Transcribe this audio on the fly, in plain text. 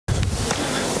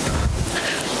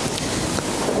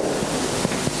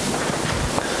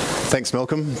Thanks,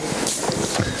 Malcolm.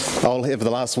 I'll have the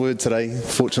last word today,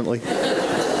 fortunately.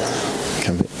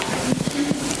 Come here.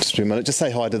 Just be a minute. Just say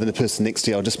hi to the person next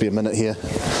to you. I'll just be a minute here.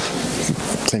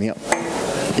 Cleaning up.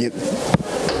 Yep.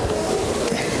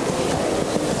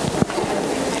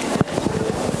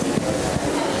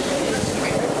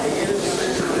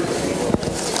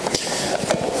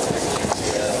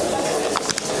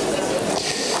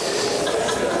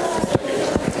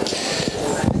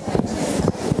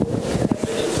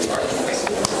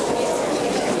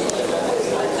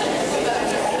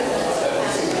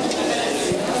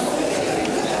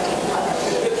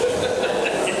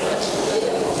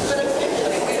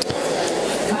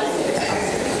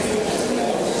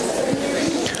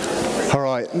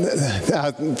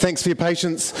 Thanks for your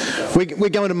patience. We're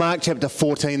going to Mark chapter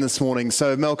 14 this morning.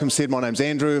 So Malcolm said, my name's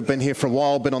Andrew. I've been here for a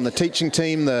while, been on the teaching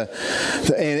team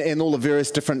and all the various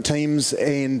different teams.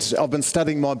 And I've been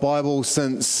studying my Bible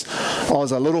since I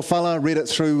was a little fella. Read it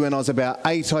through when I was about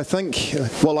 8, I think.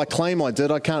 Well, I claim I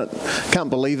did. I can't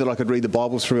believe that I could read the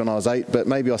Bible through when I was 8, but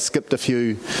maybe I skipped a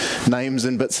few names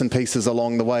and bits and pieces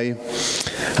along the way.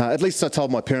 At least I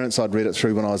told my parents I'd read it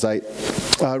through when I was 8.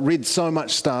 I read so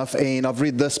much stuff, and I've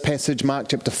read this passage, Mark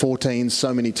chapter 14,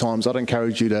 so many times. I'd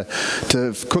encourage you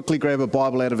to quickly grab a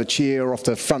Bible out of a chair or off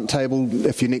the front table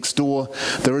if you're next door.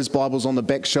 There is Bibles on the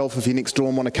back shelf if you're next door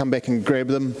and want to come back and grab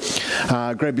them.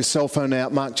 Grab your cell phone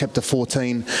out, Mark chapter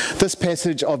 14. This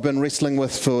passage I've been wrestling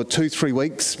with for 2-3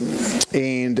 weeks,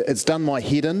 and it's done my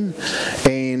head in.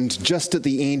 And just at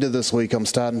the end of this week, I'm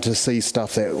starting to see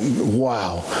stuff that,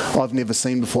 wow, I've never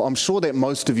seen before. I'm sure that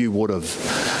most of you would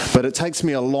have, but it takes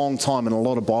me a long time and a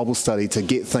lot of Bible study to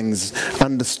get things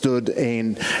understood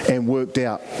and worked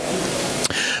out.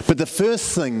 But the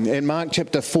first thing in Mark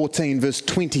chapter 14 verse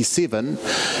 27,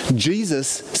 Jesus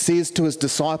says to his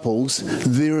disciples,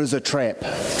 there is a trap.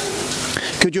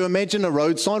 Could you imagine a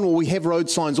road sign? Well, we have road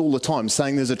signs all the time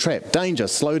saying there's a trap. Danger,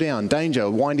 slow down, danger,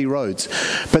 windy roads.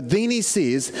 But then he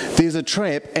says there's a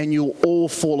trap and you'll all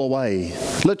fall away.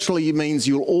 Literally it means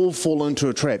you'll all fall into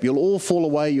a trap. You'll all fall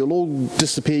away, you'll all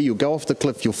disappear, you'll go off the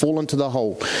cliff, you'll fall into the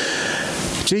hole.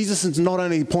 Jesus is not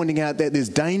only pointing out that there's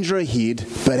danger ahead,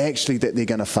 but actually that they're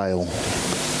going to fail.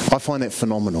 I find that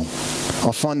phenomenal.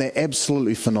 I find that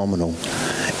absolutely phenomenal.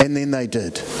 And then they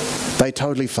did. They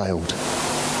totally failed.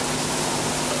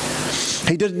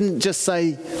 He didn't just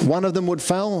say one of them would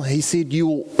fail. He said, you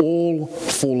will all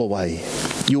fall away.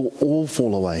 You'll all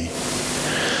fall away.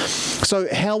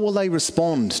 So how will they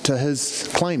respond to his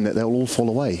claim that they'll all fall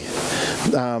away?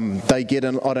 They get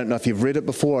in, I don't know if you've read it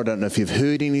before, I don't know if you've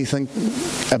heard anything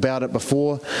about it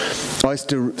before. I used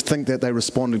to think that they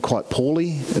responded quite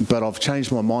poorly, but I've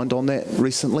changed my mind on that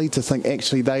recently to think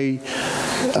actually they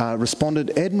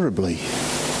responded admirably.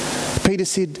 Peter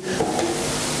said,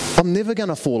 I'm never going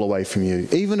to fall away from you.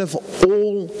 Even if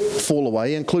all fall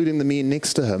away, including the men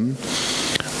next to him,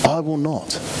 I will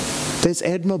not. That's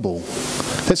admirable.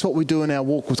 That's what we do in our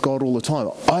walk with God all the time.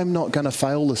 I'm not going to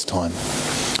fail this time.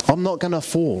 I'm not going to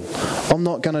fall. I'm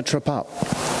not going to trip up.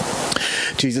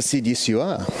 Jesus said, yes, you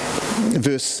are.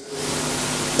 Verse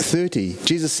 30,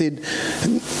 Jesus said,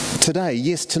 today,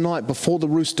 yes, tonight, before the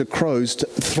rooster crows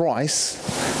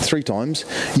three times,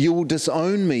 you will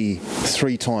disown me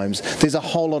 3 times. There's a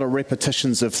whole lot of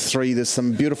repetitions of 3. There's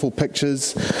some beautiful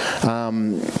pictures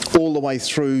all the way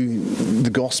through the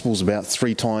Gospels about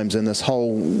 3 times in this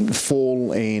whole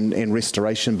fall and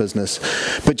restoration business.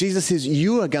 But Jesus says,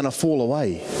 you are going to fall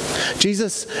away.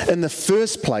 Jesus, in the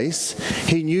first place,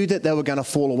 he knew that they were going to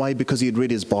fall away because he had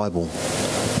read his Bible.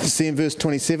 See in verse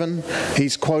 27,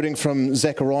 he's quoting from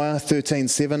Zechariah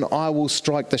 13:7, I will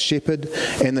strike the shepherd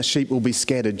and the sheep will be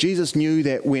scattered. Jesus knew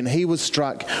that when he was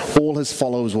struck, all his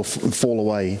followers will fall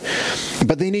away.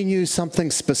 But then he knew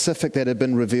something specific that had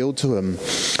been revealed to him.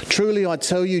 Truly I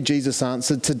tell you, Jesus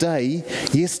answered, today,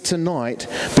 yes, tonight,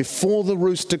 before the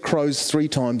rooster crows 3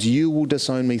 times, you will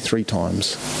disown me 3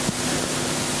 times.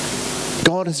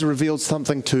 God has revealed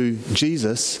something to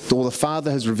Jesus, or the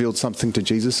Father has revealed something to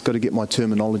Jesus. Got to get my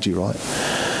terminology right.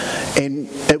 And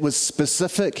it was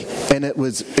specific, and it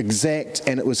was exact,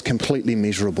 and it was completely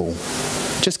measurable.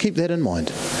 Just keep that in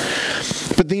mind.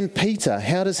 But then Peter,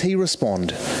 how does he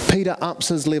respond? Peter ups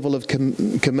his level of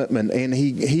commitment, and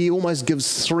he almost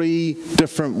gives 3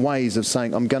 different ways of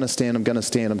saying, I'm going to stand, I'm going to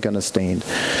stand, I'm going to stand.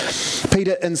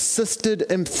 Peter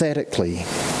insisted emphatically,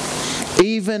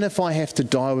 even if I have to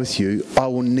die with you, I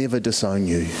will never disown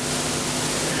you.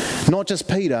 Not just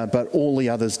Peter, but all the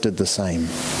others did the same.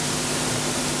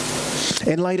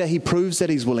 And later he proves that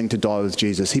he's willing to die with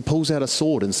Jesus. He pulls out a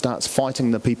sword and starts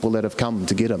fighting the people that have come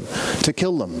to get him, to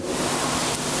kill them.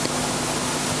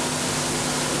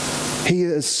 He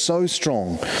is so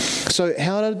strong. So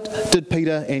how did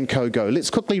Peter and co go? Let's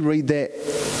quickly read that.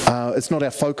 It's not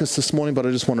our focus this morning, but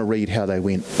I just want to read how they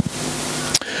went.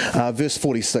 Verse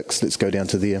 46, let's go down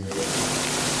to there.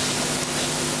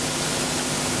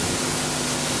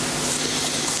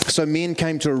 So men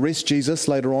came to arrest Jesus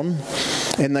later on,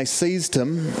 and they seized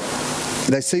him.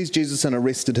 They seized Jesus and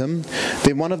arrested him.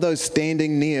 Then one of those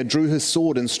standing near drew his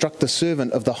sword and struck the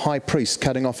servant of the high priest,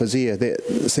 cutting off his ear.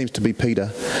 That seems to be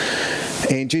Peter.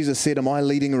 And Jesus said, "Am I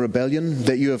leading a rebellion,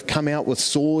 that you have come out with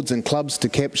swords and clubs to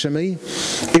capture me?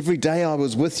 Every day I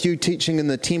was with you teaching in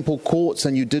the temple courts,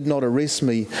 and you did not arrest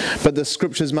me. But the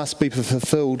scriptures must be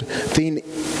fulfilled." Then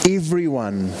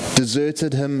everyone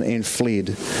deserted him and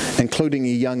fled, including a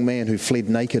young man who fled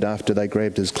naked after they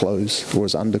grabbed his clothes, or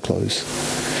his underclothes.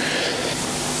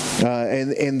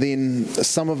 And then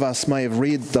some of us may have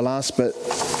read the last bit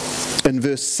in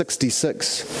verse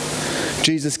 66.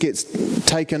 Jesus gets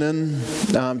taken in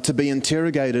to be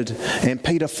interrogated, and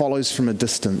Peter follows from a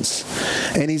distance.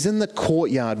 And he's in the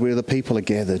courtyard where the people are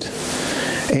gathered.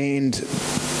 And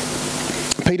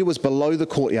Peter was below the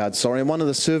courtyard, and one of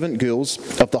the servant girls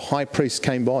of the high priest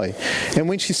came by. And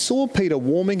when she saw Peter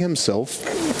warming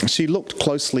himself, she looked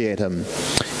closely at him.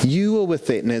 "You were with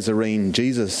that Nazarene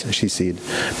Jesus," she said.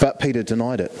 But Peter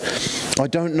denied it. "I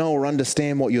don't know or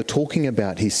understand what you're talking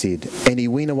about," he said. And he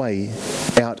went away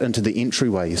out into the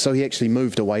entryway. So he actually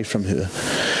moved away from her.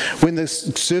 When the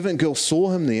servant girl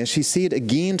saw him there, she said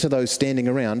again to those standing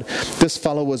around, "This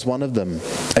fellow was one of them."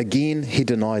 Again he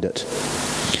denied it.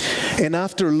 And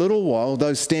after a little while,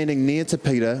 those standing near to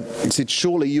Peter said,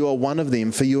 "Surely you are one of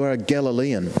them, for you are a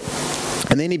Galilean."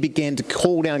 And then he began to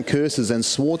call down curses and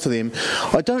swore to them,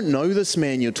 "I don't know this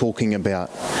man you're talking about."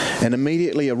 And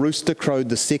immediately a rooster crowed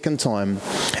the second time.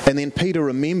 And then Peter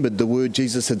remembered the word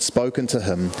Jesus had spoken to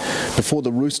him, "Before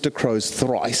the rooster crows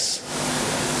thrice,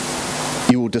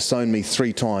 you will disown me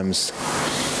 3 times.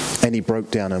 And he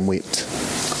broke down and wept.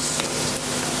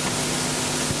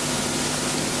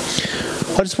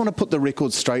 I just want to put the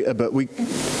record straight a bit.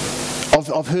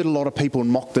 I've heard a lot of people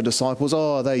mock the disciples.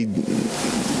 "Oh, they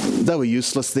were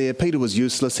useless there. Peter was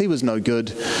useless. He was no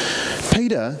good."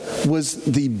 Peter was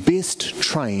the best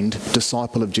trained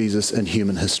disciple of Jesus in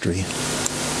human history.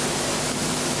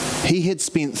 He had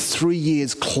spent 3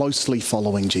 years closely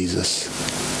following Jesus.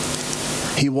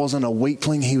 He wasn't a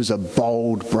weakling. He was a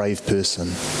bold, brave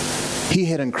person. He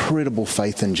had incredible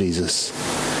faith in Jesus.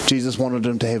 Jesus wanted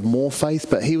him to have more faith,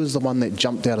 but he was the one that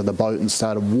jumped out of the boat and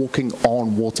started walking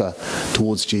on water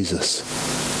towards Jesus.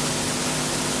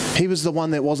 He was the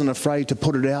one that wasn't afraid to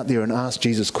put it out there and ask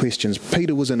Jesus questions.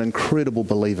 Peter was an incredible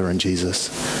believer in Jesus.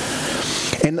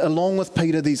 And along with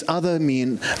Peter, these other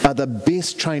men are the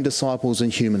best trained disciples in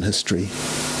human history.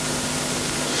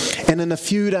 And in a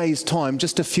few days' time,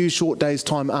 just a few short days'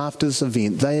 time after this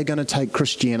event, they are going to take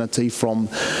Christianity from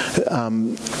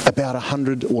about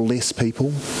 100 or less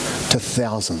people to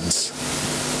thousands.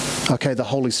 Okay, the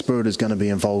Holy Spirit is going to be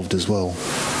involved as well.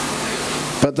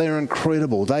 But they're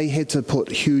incredible. They had to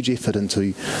put huge effort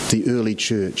into the early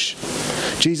church.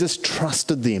 Jesus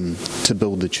trusted them to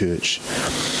build the church.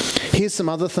 Here's some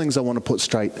other things I want to put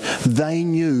straight. They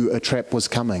knew a trap was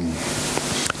coming.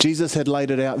 Jesus had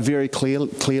laid it out very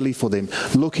clearly for them.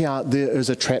 Look out, there is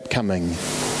a trap coming.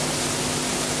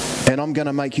 And I'm going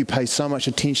to make you pay so much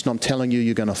attention, I'm telling you,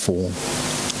 you're going to fall.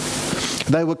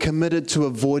 They were committed to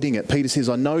avoiding it. Peter says,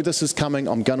 "I know this is coming,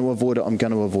 I'm going to avoid it, I'm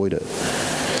going to avoid it."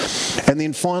 And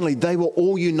then finally, they were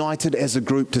all united as a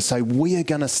group to say, "We are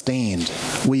going to stand.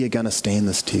 We are going to stand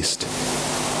this test."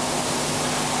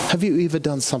 Have you ever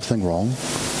done something wrong?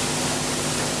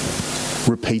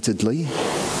 Repeatedly?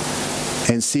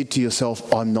 And said to yourself,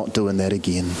 "I'm not doing that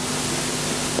again."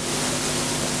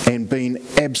 And been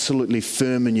absolutely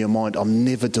firm in your mind, "I'm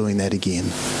never doing that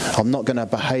again. I'm not going to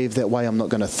behave that way. I'm not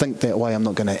going to think that way. I'm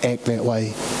not going to act that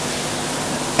way."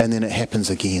 And then it happens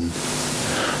again.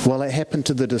 Well, it happened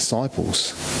to the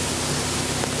disciples.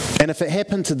 And if it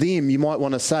happened to them, you might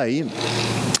want to say,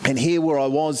 and here where I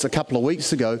was a couple of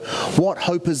weeks ago, what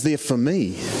hope is there for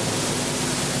me?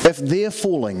 If they're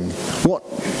falling, what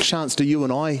chance do you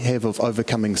and I have of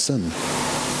overcoming sin?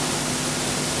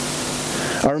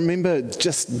 I remember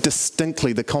just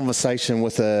distinctly the conversation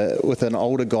with an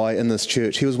older guy in this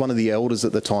church. He was one of the elders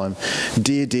at the time.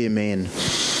 Dear man.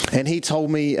 And he told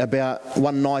me about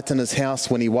one night in his house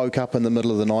when he woke up in the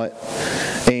middle of the night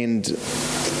and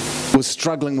was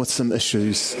struggling with some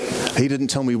issues. He didn't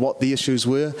tell me what the issues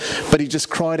were, but he just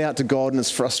cried out to God in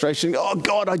his frustration, "Oh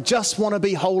God, I just want to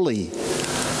be holy."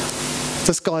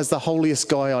 This guy's the holiest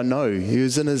guy I know. He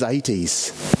was in his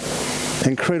 80s.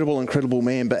 Incredible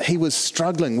man, but he was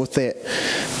struggling with that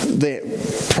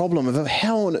problem of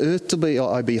how on earth do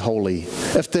I be holy?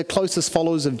 If the closest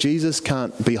followers of Jesus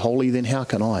can't be holy, then how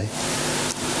can I?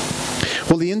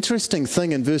 Well, the interesting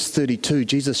thing in verse 32,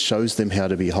 Jesus shows them how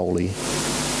to be holy.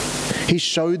 He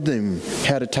showed them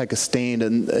how to take a stand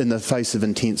in the face of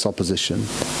intense opposition.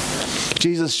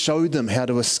 Jesus showed them how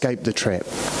to escape the trap.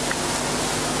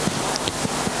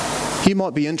 You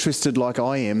might be interested, like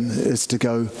I am, is to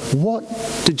go, what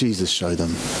did Jesus show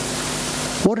them?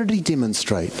 What did he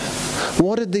demonstrate?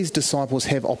 What did these disciples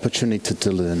have opportunity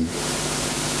to learn?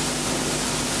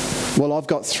 Well, I've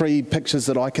got 3 pictures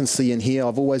that I can see in here.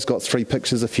 I've always got 3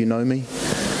 pictures if you know me.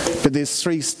 But there's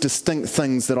 3 distinct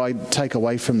things that I take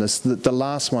away from this. The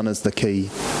last one is the key.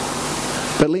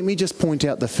 But let me just point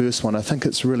out the first one. I think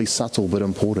it's really subtle but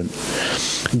important.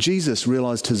 Jesus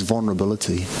realized his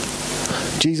vulnerability.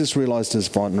 Jesus realized his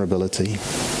vulnerability.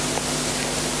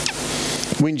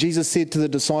 When Jesus said to the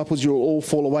disciples, you'll all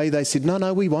fall away, they said,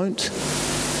 no, we won't.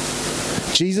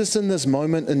 Jesus in this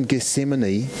moment in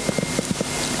Gethsemane,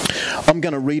 I'm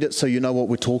going to read it so you know what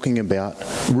we're talking about,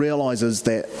 realizes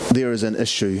that there is an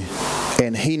issue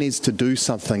and he needs to do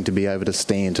something to be able to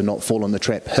stand, to not fall in the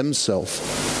trap himself.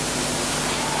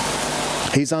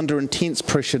 He's under intense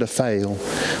pressure to fail.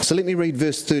 So let me read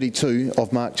verse 32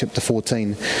 of Mark chapter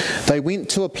 14. They went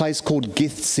to a place called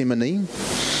Gethsemane,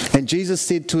 and Jesus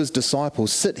said to his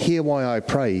disciples, sit here while I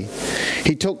pray.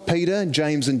 He took Peter,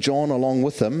 James and John along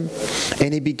with him,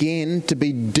 and he began to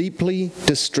be deeply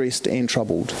distressed and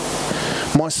troubled.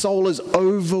 My soul is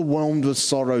overwhelmed with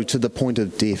sorrow to the point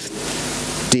of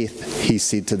death. Death, he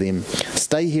said to them.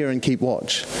 Stay here and keep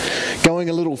watch. Going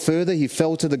a little further, he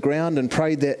fell to the ground and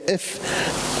prayed that if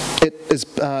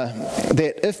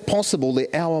possible, the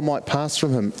hour might pass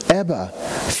from him. Abba,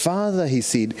 Father, he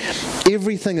said,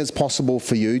 everything is possible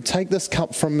for you. Take this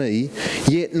cup from me,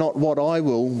 yet not what I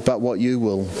will, but what you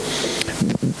will.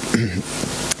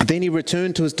 Then he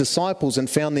returned to his disciples and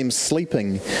found them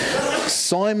sleeping.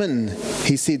 Simon,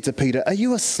 he said to Peter, are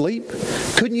you asleep?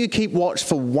 Couldn't you keep watch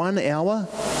for 1 hour?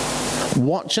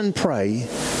 Watch and pray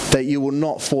that you will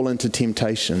not fall into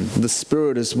temptation. The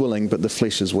spirit is willing, but the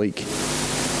flesh is weak.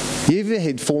 You ever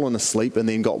had fallen asleep and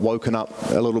then got woken up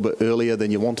a little bit earlier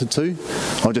than you wanted to?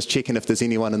 I'm just checking if there's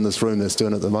anyone in this room that's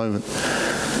doing it at the moment.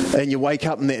 And you wake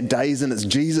up in that daze and it's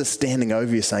Jesus standing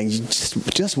over you saying,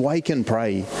 just wake and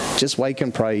pray. Just wake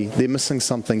and pray. They're missing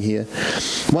something here.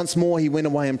 Once more he went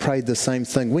away and prayed the same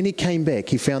thing. When he came back,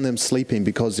 he found them sleeping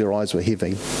because their eyes were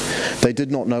heavy. They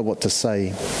did not know what to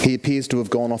say. He appears to have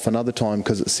gone off another time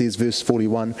because it says, verse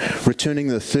 41, returning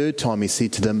the 3rd time he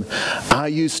said to them, are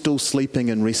you still sleeping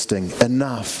and resting?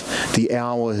 Enough, the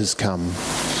hour has come.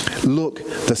 Look,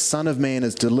 the Son of Man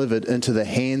is delivered into the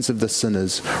hands of the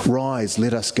sinners. Rise,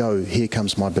 let us go. Here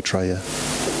comes my betrayer.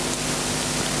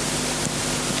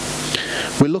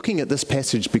 We're looking at this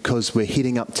passage because we're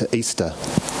heading up to Easter.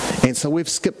 And so we've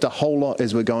skipped a whole lot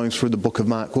as we're going through the book of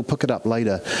Mark. We'll pick it up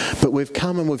later. But we've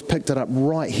come and we've picked it up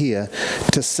right here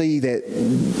to see that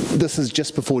this is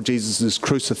just before Jesus'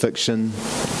 crucifixion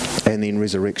and then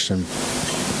resurrection.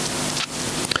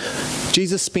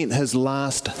 Jesus spent his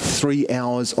last 3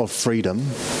 hours of freedom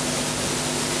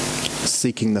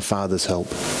seeking the Father's help.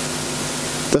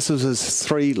 This was his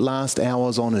 3 last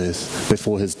hours on earth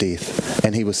before his death,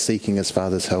 and he was seeking his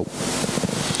Father's help.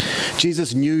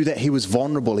 Jesus knew that he was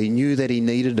vulnerable. He knew that he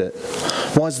needed it.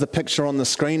 Why is the picture on the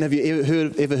screen? Have you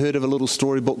ever heard of a little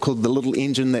storybook called The Little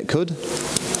Engine That Could?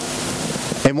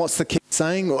 And what's the kid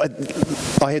saying?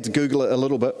 I had to Google it a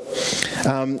little bit.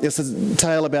 It's a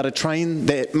tale about a train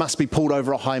that must be pulled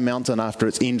over a high mountain after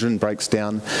its engine breaks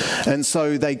down. And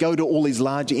so they go to all these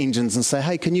large engines and say,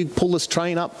 hey, can you pull this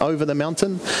train up over the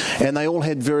mountain? And they all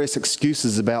had various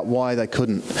excuses about why they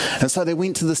couldn't. And so they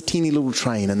went to this teeny little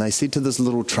train and they said to this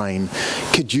little train,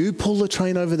 could you pull the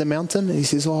train over the mountain? And he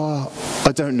says, oh,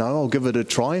 I don't know, I'll give it a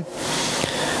try.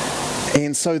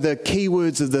 And so the key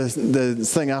words of the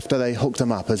thing after they hooked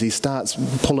him up is he starts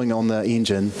pulling on the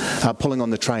engine, pulling on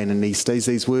the train, and he says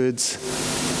these words,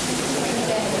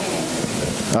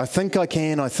 I think I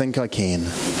can, I think I can.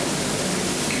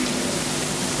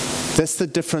 That's the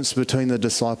difference between the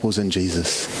disciples and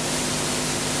Jesus.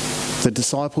 The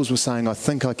disciples were saying, I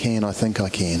think I can, I think I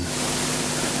can.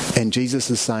 And Jesus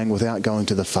is saying, without going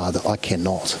to the Father, I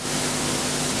cannot.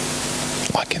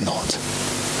 I cannot.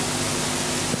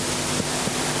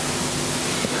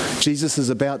 Jesus is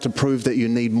about to prove that you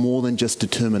need more than just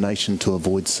determination to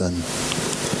avoid sin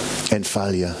and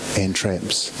failure and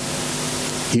traps.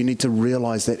 You need to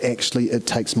realize that actually it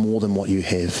takes more than what you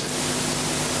have.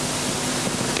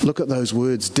 Look at those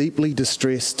words, deeply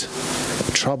distressed,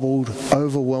 troubled,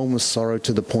 overwhelmed with sorrow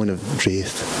to the point of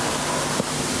death.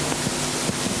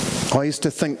 I used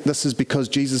to think this is because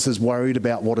Jesus is worried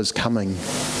about what is coming.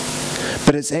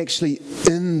 But it's actually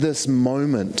in this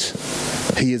moment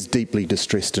he is deeply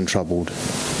distressed and troubled.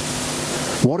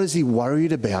 What is he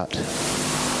worried about?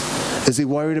 Is he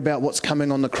worried about what's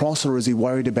coming on the cross, or is he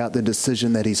worried about the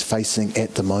decision that he's facing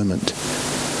at the moment?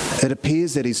 It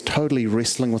appears that he's totally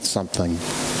wrestling with something.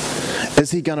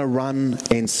 Is he going to run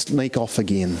and sneak off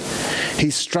again?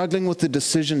 He's struggling with the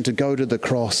decision to go to the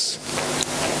cross.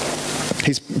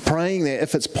 He's praying that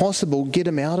if it's possible, get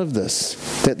him out of this,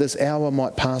 that this hour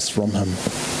might pass from him.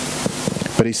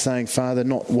 But he's saying, Father,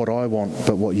 not what I want,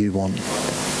 but what you want.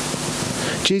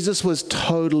 Jesus was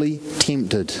totally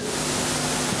tempted.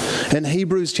 In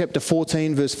Hebrews chapter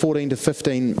 14, verse 14 to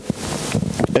 15,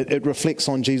 it reflects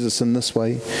on Jesus in this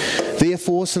way.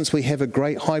 Therefore, since we have a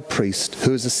great high priest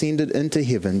who has ascended into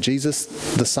heaven, Jesus,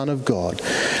 the Son of God,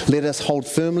 let us hold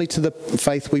firmly to the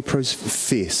faith we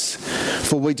profess.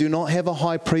 For we do not have a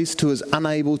high priest who is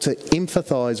unable to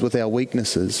empathize with our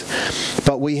weaknesses,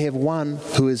 but we have one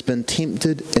who has been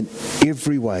tempted in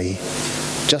every way,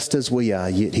 just as we are,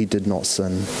 yet he did not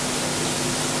sin.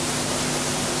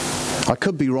 I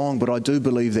could be wrong, but I do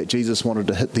believe that Jesus wanted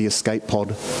to hit the escape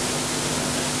pod.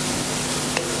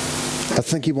 I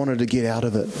think he wanted to get out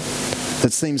of it.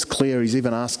 It seems clear. He's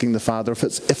even asking the Father, if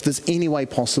there's any way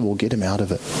possible, get him out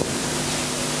of it.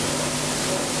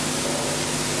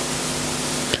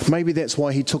 Maybe that's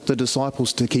why he took the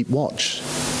disciples to keep watch.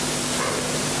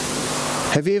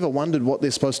 Have you ever wondered what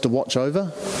they're supposed to watch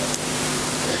over?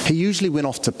 He usually went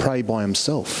off to pray by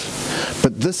himself.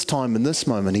 But this time, in this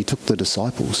moment, he took the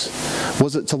disciples.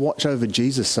 Was it to watch over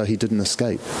Jesus so he didn't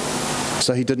escape?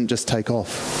 So he didn't just take off?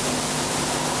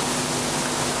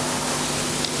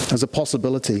 As a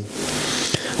possibility.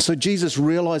 So Jesus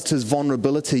realized his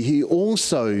vulnerability. He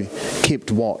also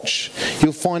kept watch.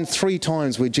 You'll find 3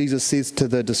 times where Jesus says to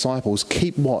the disciples,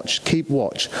 keep watch,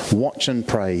 watch and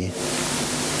pray.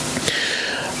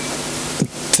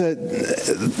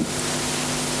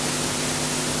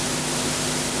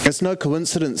 It's no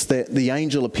coincidence that the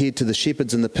angel appeared to the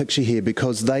shepherds in the picture here,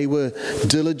 because they were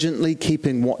diligently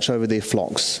keeping watch over their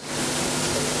flocks.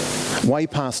 Way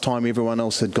past time everyone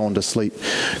else had gone to sleep.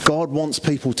 God wants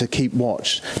people to keep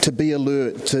watch, to be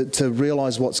alert, to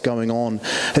realize what's going on.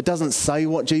 It doesn't say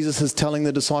what Jesus is telling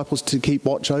the disciples to keep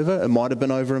watch over. It might have been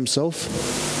over himself.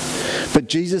 But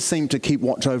Jesus seemed to keep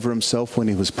watch over himself when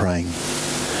he was praying.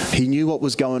 He knew what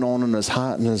was going on in his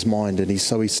heart and his mind, and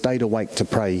so he stayed awake to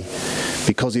pray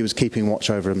because he was keeping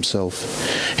watch over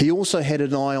himself. He also had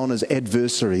an eye on his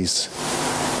adversaries.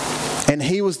 And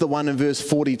he was the one in verse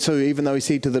 42, even though he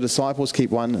said to the disciples,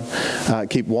 keep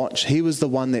watch, he was the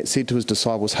one that said to his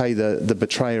disciples, hey, the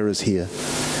betrayer is here.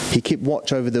 He kept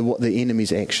watch over the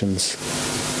enemy's actions.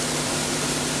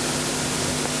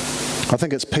 I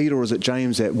think it's Peter or is it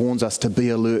James that warns us to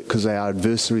be alert, because our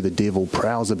adversary, the devil,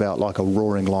 prowls about like a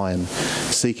roaring lion,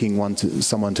 seeking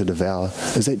someone to devour.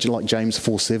 Is that like James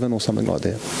 4:7 or something like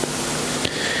that?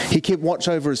 He kept watch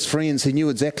over his friends. He knew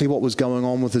exactly what was going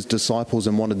on with his disciples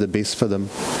and wanted the best for them.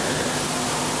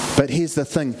 But here's the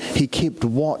thing. He kept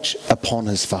watch upon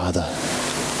his Father.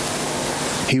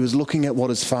 He was looking at what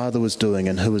his Father was doing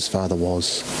and who his Father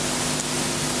was.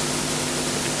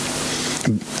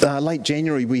 Late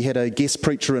January, we had a guest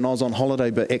preacher, and I was on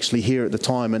holiday, but actually here at the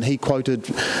time, and he quoted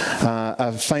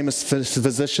a famous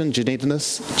physician,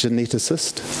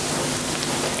 geneticist,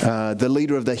 the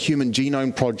leader of the Human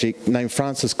Genome Project, named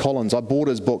Francis Collins. I bought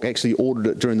his book, actually ordered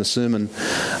it during the sermon,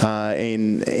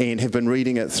 and have been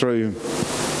reading it through.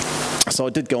 So I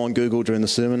did go on Google during the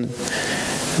sermon.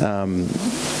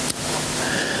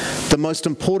 The most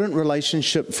important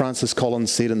relationship, Francis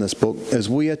Collins said in this book, is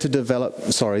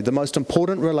the most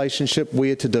important relationship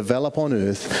we are to develop on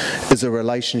earth is a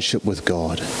relationship with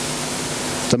God.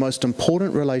 The most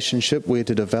important relationship we are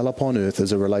to develop on earth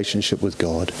is a relationship with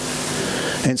God.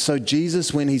 And so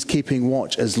Jesus, when he's keeping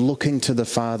watch, is looking to the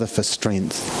Father for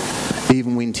strength,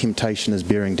 even when temptation is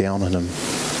bearing down on him.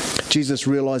 Jesus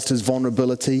realized his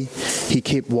vulnerability, he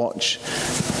kept watch,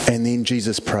 and then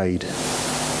Jesus prayed.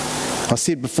 I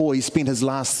said before, he spent his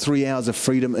last 3 hours of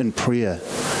freedom in prayer.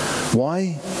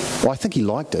 Why? Well, I think he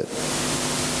liked it.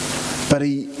 But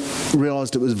he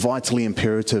realized it was vitally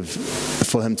imperative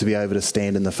for him to be able to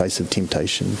stand in the face of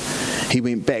temptation. He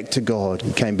went back to God.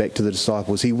 He came back to the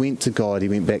disciples. He went to God. He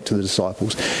went back to the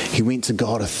disciples. He went to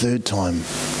God a 3rd time.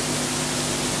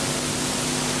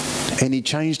 And he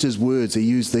changed his words. He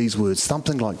used these words,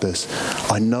 something like this.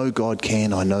 I know God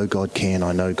can, I know God can,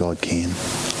 I know God can.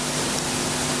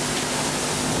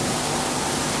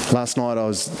 Last night I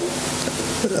was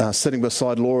sitting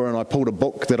beside Laura, and I pulled a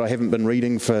book that I haven't been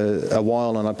reading for a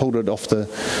while, and I pulled it off the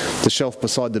shelf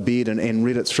beside the bed and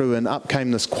read it through, and up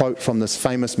came this quote from this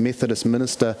famous Methodist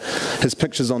minister. His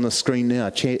picture's on the screen now,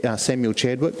 Samuel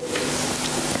Chadwick.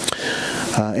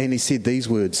 And he said these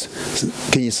words.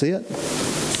 Can you see it?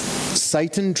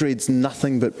 Satan dreads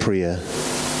nothing but prayer.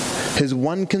 His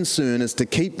one concern is to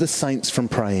keep the saints from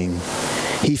praying.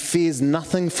 He fears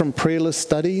nothing from prayerless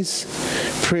studies,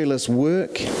 prayerless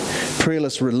work,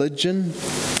 prayerless religion.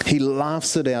 He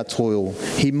laughs at our toil.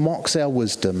 He mocks our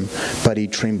wisdom, but he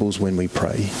trembles when we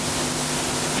pray.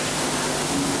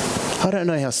 I don't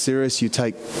know how serious you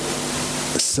take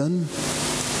sin,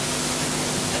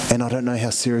 and I don't know how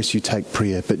serious you take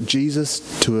prayer, but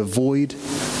Jesus, to avoid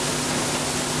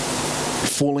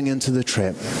falling into the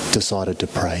trap, decided to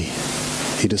pray.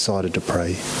 He decided to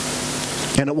pray.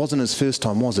 And it wasn't his first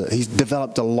time, was it? He's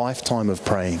developed a lifetime of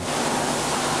praying.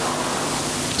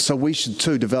 So we should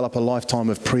too develop a lifetime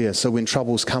of prayer, so when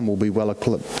troubles come, we'll be well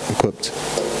equipped.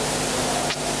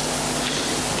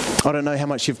 I don't know how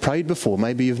much you've prayed before.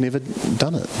 Maybe you've never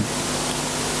done it.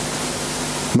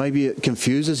 Maybe it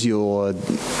confuses you, or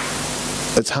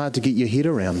it's hard to get your head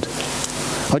around.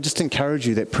 I just encourage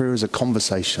you that prayer is a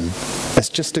conversation. It's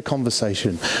just a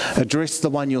conversation. Address the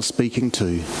one you're speaking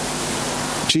to.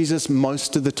 Jesus,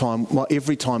 most of the time, well,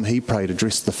 every time he prayed,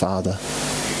 addressed the Father.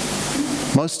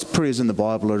 Most prayers in the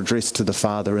Bible are addressed to the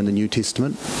Father in the New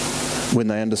Testament, when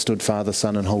they understood Father,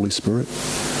 Son, and Holy Spirit.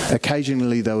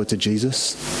 Occasionally they were to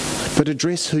Jesus. But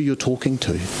address who you're talking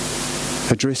to.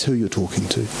 Address who you're talking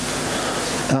to.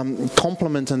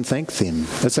 Compliment and thank them.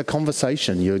 It's a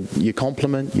conversation. You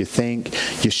compliment, you thank,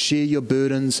 you share your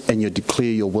burdens, and you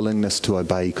declare your willingness to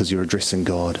obey because you're addressing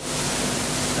God.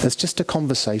 It's just a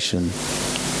conversation.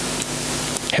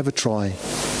 Have a try.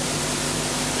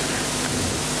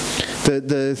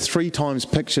 The 3 times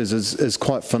pictures is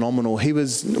quite phenomenal.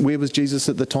 Where was Jesus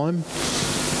at the time?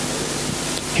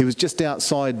 He was just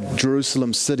outside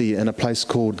Jerusalem city in a place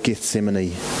called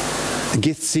Gethsemane.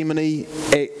 Gethsemane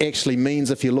actually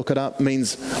means, if you look it up,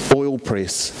 means oil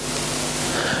press.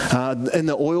 In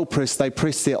the oil press, they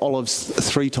press their olives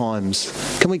 3 times.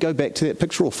 Can we go back to that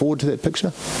picture or forward to that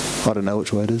picture? I don't know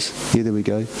which way it is. Yeah, there we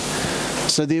go.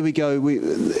 So there we go.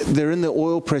 They're in the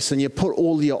oil press, and you put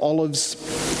all your olives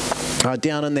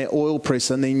down in that oil press,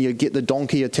 and then you get the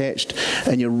donkey attached,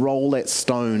 and you roll that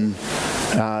stone,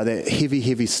 that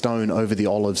heavy stone over the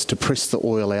olives to press the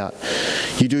oil out.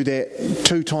 You do that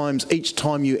 2 times. Each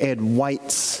time you add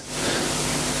weights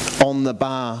on the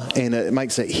bar, and it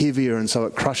makes it heavier, and so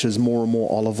it crushes more and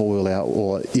more olive oil out.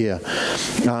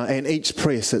 And each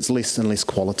press, it's less and less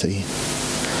quality.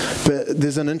 But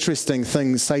there's an interesting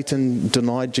thing. Satan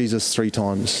denied Jesus 3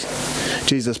 times.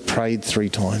 Jesus prayed 3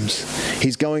 times.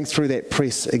 He's going through that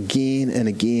press again and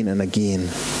again and again.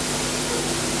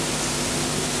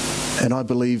 And I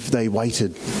believe they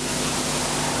waited.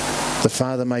 The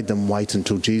Father made them wait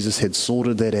until Jesus had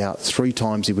sorted that out. 3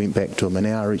 times he went back to him, an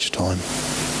hour each time.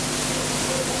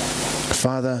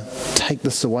 Father, take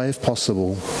this away if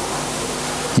possible.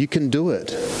 You can do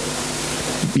it.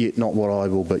 Yet not what I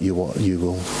will, but what you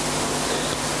will.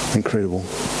 Incredible.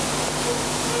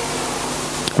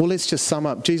 Well, let's just sum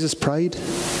up. Jesus prayed.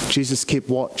 Jesus kept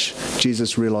watch.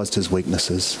 Jesus realised his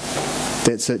weaknesses.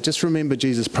 That's it. Just remember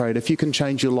Jesus prayed. If you can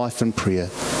change your life in prayer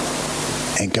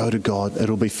and go to God,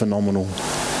 it'll be phenomenal.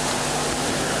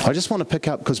 I just want to pick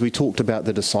up, because we talked about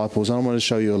the disciples, and I want to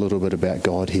show you a little bit about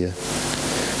God here.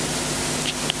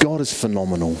 God is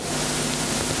phenomenal.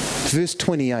 Verse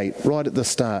 28, right at the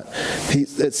start,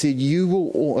 it said,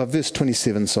 verse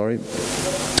 27,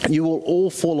 you will all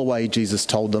fall away, Jesus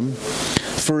told them.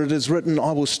 For it is written,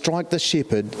 I will strike the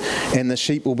shepherd, and the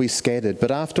sheep will be scattered.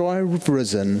 But after I have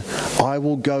risen, I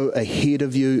will go ahead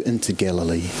of you into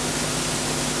Galilee.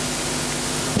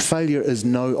 Failure is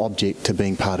no object to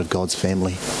being part of God's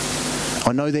family.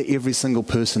 I know that every single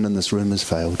person in this room has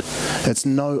failed. It's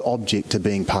no object to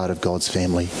being part of God's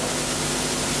family.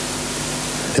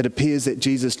 It appears that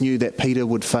Jesus knew that Peter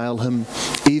would fail him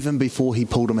even before he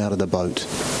pulled him out of the boat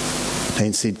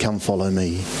and said, come follow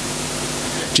me.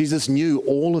 Jesus knew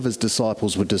all of his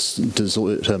disciples would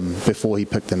desert him before he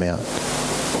picked them out.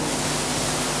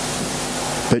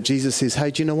 But Jesus says,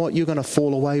 hey, do you know what? You're going to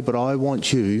fall away, but I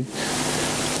want you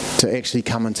to actually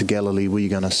come into Galilee where you're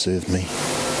going to serve me.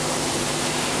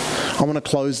 I want to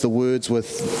close the words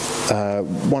with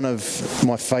one of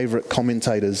my favourite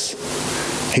commentators.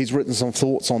 He's written some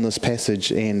thoughts on this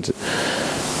passage, and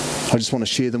I just want to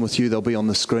share them with you. They'll be on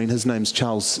the screen. His name's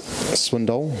Charles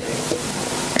Swindoll.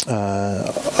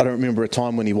 I don't remember a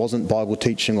time when he wasn't Bible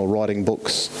teaching or writing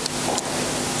books.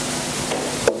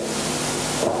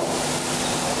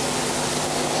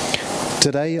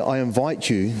 Today, I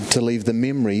invite you to leave the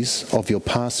memories of your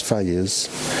past failures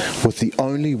with the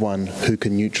only one who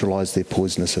can neutralise their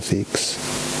poisonous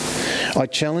effects. I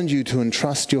challenge you to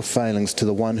entrust your failings to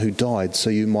the one who died so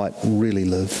you might really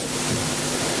live.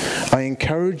 I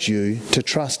encourage you to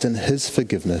trust in his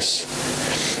forgiveness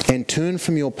and turn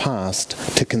from your past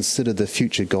to consider the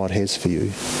future God has for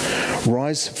you.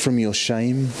 Rise from your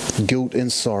shame, guilt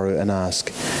and sorrow and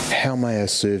ask, how may I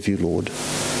serve you, Lord,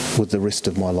 with the rest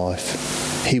of my life?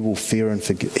 He will fear and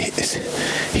forgive.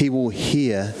 He will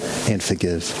hear and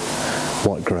forgive.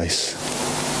 What grace.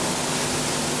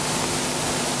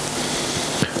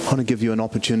 I want to give you an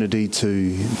opportunity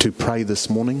to pray this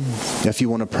morning. If you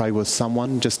want to pray with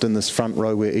someone, just in this front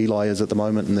row where Eli is at the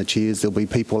moment in the chairs, there'll be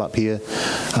people up here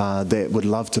that would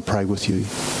love to pray with you.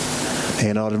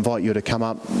 And I'd invite you to come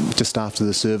up just after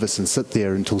the service and sit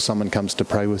there until someone comes to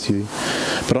pray with you.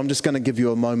 But I'm just going to give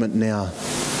you a moment now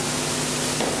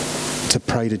to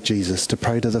pray to Jesus, to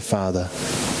pray to the Father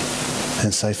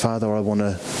and say, Father, I want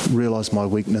to realise my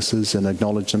weaknesses and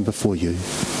acknowledge them before you.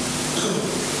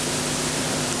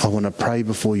 I want to pray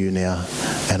before you now,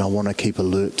 and I want to keep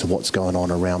alert to what's going on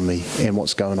around me and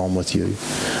what's going on with you.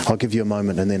 I'll give you a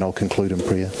moment and then I'll conclude in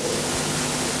prayer.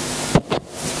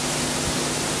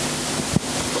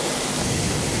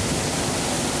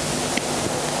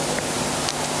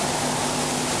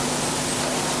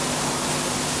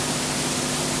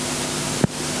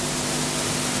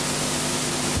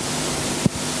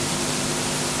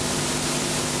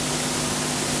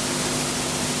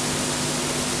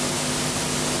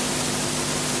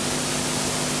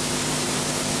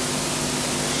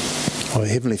 Oh,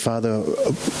 Heavenly Father,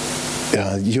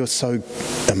 you're so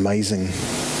amazing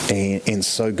and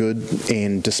so good,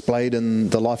 and displayed in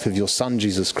the life of your Son,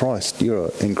 Jesus Christ.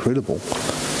 You're incredible.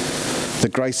 The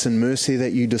grace and mercy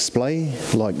that you display,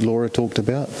 like Laura talked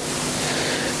about,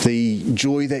 the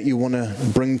joy that you want to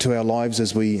bring to our lives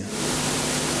as we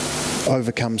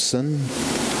overcome sin,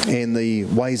 and the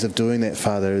ways of doing that,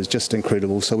 Father, is just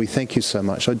incredible. So we thank you so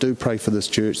much. I do pray for this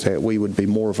church that we would be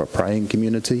more of a praying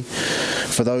community.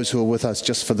 For those who are with us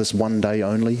just for this one day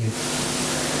only,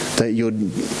 that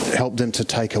you'd help them to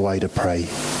take away to pray.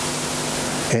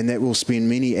 And that we'll spend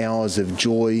many hours of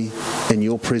joy in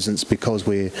your presence because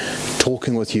we're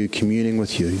talking with you, communing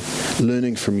with you,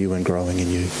 learning from you and growing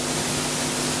in you.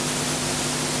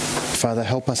 Father,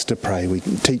 help us to pray.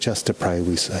 Teach us to pray,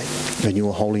 we say. In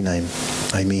your holy name.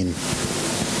 Amen.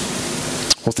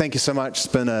 Well, thank you so much. It's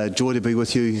been a joy to be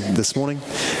with you this morning.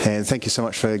 And thank you so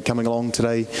much for coming along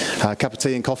today. A cup of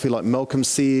tea and coffee like Malcolm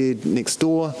said next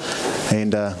door.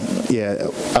 And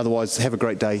otherwise, have a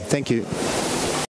great day. Thank you.